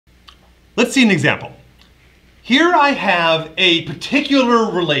Let's see an example. Here I have a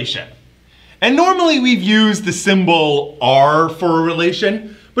particular relation. And normally we've used the symbol R for a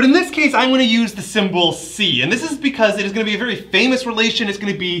relation, but in this case I'm going to use the symbol C. And this is because it is going to be a very famous relation. It's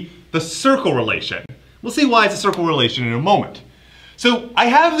going to be the circle relation. We'll see why it's a circle relation in a moment. So I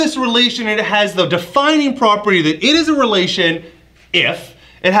have this relation and it has the defining property that it is a relation if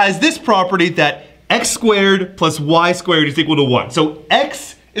it has this property that x squared plus y squared is equal to 1. So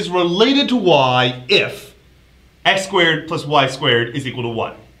x is related to y if x squared plus y squared is equal to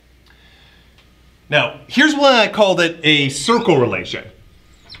 1. Now, here's why I called it a circle relation.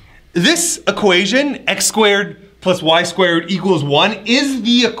 This equation, x squared plus y squared equals 1, is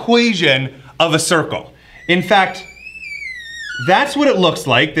the equation of a circle. In fact, that's what it looks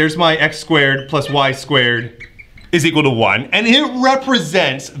like. There's my x squared plus y squared is equal to 1. And it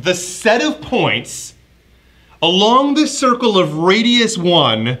represents the set of points along the circle of radius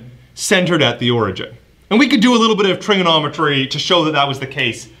 1 centered at the origin. And we could do a little bit of trigonometry to show that that was the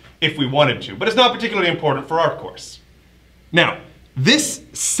case if we wanted to, but it's not particularly important for our course. Now, this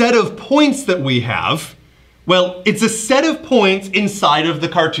set of points that we have, well, it's a set of points inside of the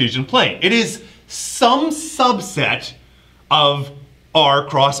Cartesian plane. It is some subset of R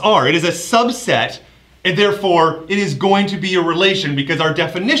cross R. It is a subset, and therefore it is going to be a relation because our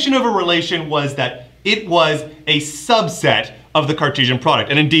definition of a relation was that it was a subset of the Cartesian product,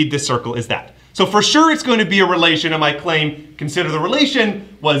 and indeed this circle is that. So for sure it's going to be a relation, and my claim, consider the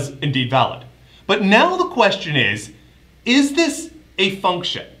relation, was indeed valid. But now the question is this a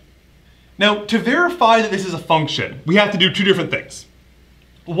function? Now, to verify that this is a function, we have to do two different things.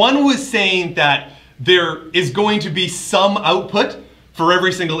 One was saying that there is going to be some output for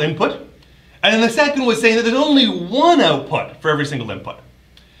every single input, and then the second was saying that there's only one output for every single input.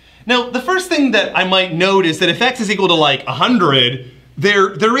 Now, the first thing that I might note is that if x is equal to like 100,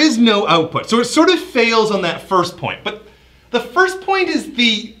 there is no output. So it sort of fails on that first point. But the first point is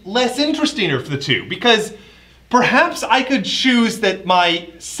the less interesting of the two, because perhaps I could choose that my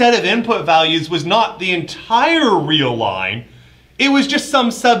set of input values was not the entire real line, it was just some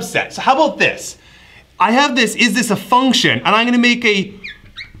subset. So how about this? I have this, is this a function? And I'm going to make a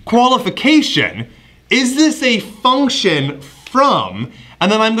qualification. Is this a function from,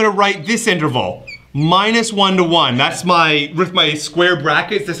 and then I'm going to write this interval, -1 to 1. That's my, with my square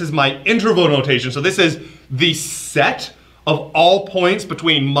brackets, this is my interval notation. So this is the set of all points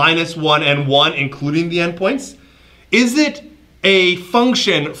between -1 and 1, including the endpoints. Is it a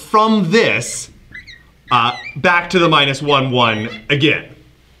function from this back to the -1, 1 again?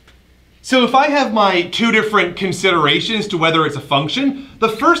 So if I have my two different considerations to whether it's a function, the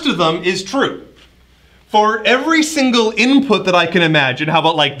first of them is true. For every single input that I can imagine, how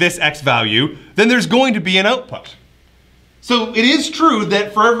about like this x value, then there's going to be an output. So it is true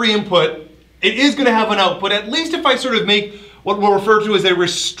that for every input, it is going to have an output, at least if I sort of make what we'll refer to as a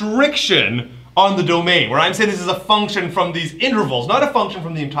restriction on the domain, where I'm saying this is a function from these intervals, not a function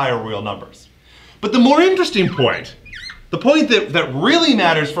from the entire real numbers. But the more interesting point, the point that really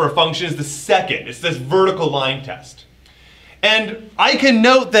matters for a function is the second. It's this vertical line test. And I can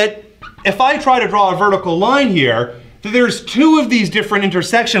note that if I try to draw a vertical line here, that there's two of these different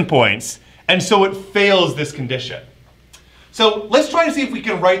intersection points, and so it fails this condition. So let's try to see if we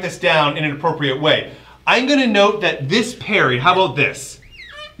can write this down in an appropriate way. I'm going to note that this pairing, how about this?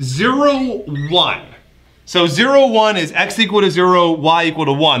 0, 1. So 0, 1 is x equal to 0, y equal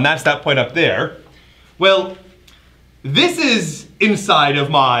to 1. That's that point up there. Well, this is inside of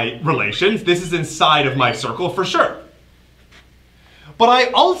my relations. This is inside of my circle for sure. But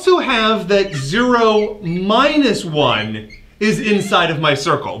I also have that 0 minus 1 is inside of my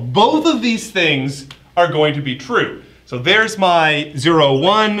circle. Both of these things are going to be true. So there's my 0,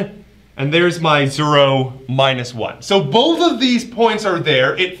 1, and there's my 0 minus 1. So both of these points are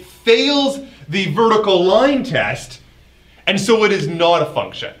there. It fails the vertical line test, and so it is not a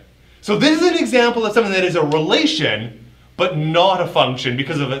function. So this is an example of something that is a relation, but not a function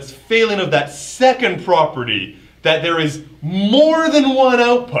because of its failing of that second property, that there is more than one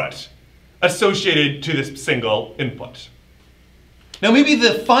output associated to this single input. Now maybe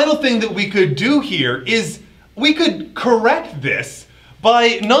the final thing that we could do here is we could correct this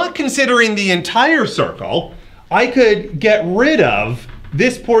by not considering the entire circle. I could get rid of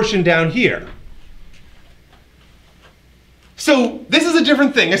this portion down here. So this is a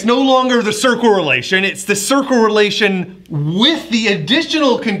different thing. It's no longer the circle relation. It's the circle relation with the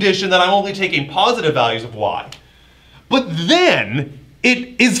additional condition that I'm only taking positive values of y. But then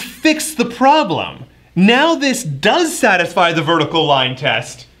it is fixed the problem. Now this does satisfy the vertical line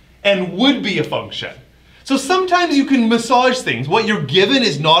test and would be a function. So So sometimes you can massage things. What you're given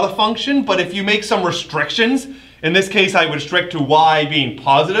is not a function, but if you make some restrictions, in this case I would restrict to y being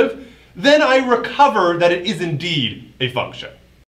positive, then I recover that it is indeed a function.